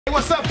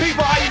What's up,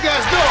 people? How you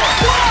guys doing?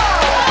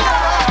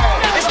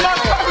 Whoa! It's my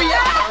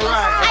reaction.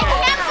 I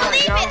can't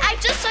believe it. I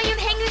just saw you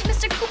hanging with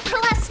Mr.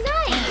 Cooper last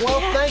night.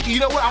 Well, thank you.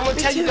 You know what? I want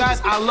to tell you guys,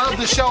 I love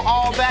the show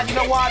All That. You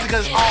know why?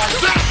 Because All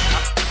That.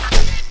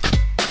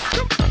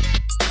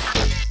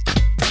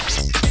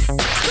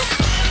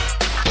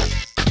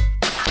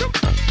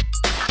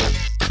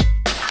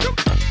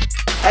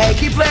 Hey,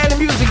 keep playing the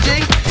music,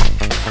 G.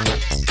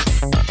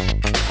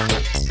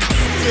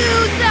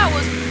 Dude, that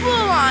was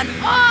full-on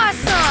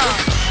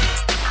awesome!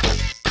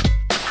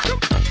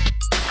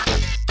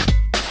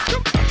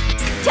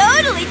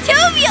 Totally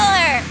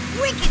tubular!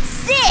 Wicked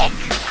sick!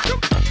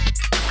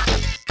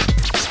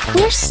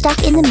 We're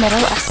stuck in the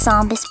middle of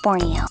Sambas,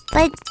 Borneo.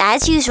 But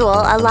as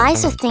usual,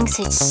 Eliza thinks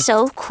it's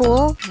so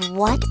cool.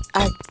 What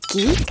a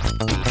geek.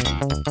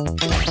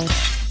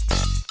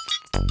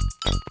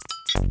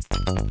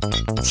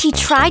 He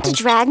tried to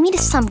drag me to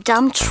some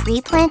dumb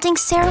tree planting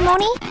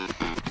ceremony,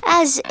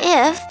 as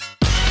if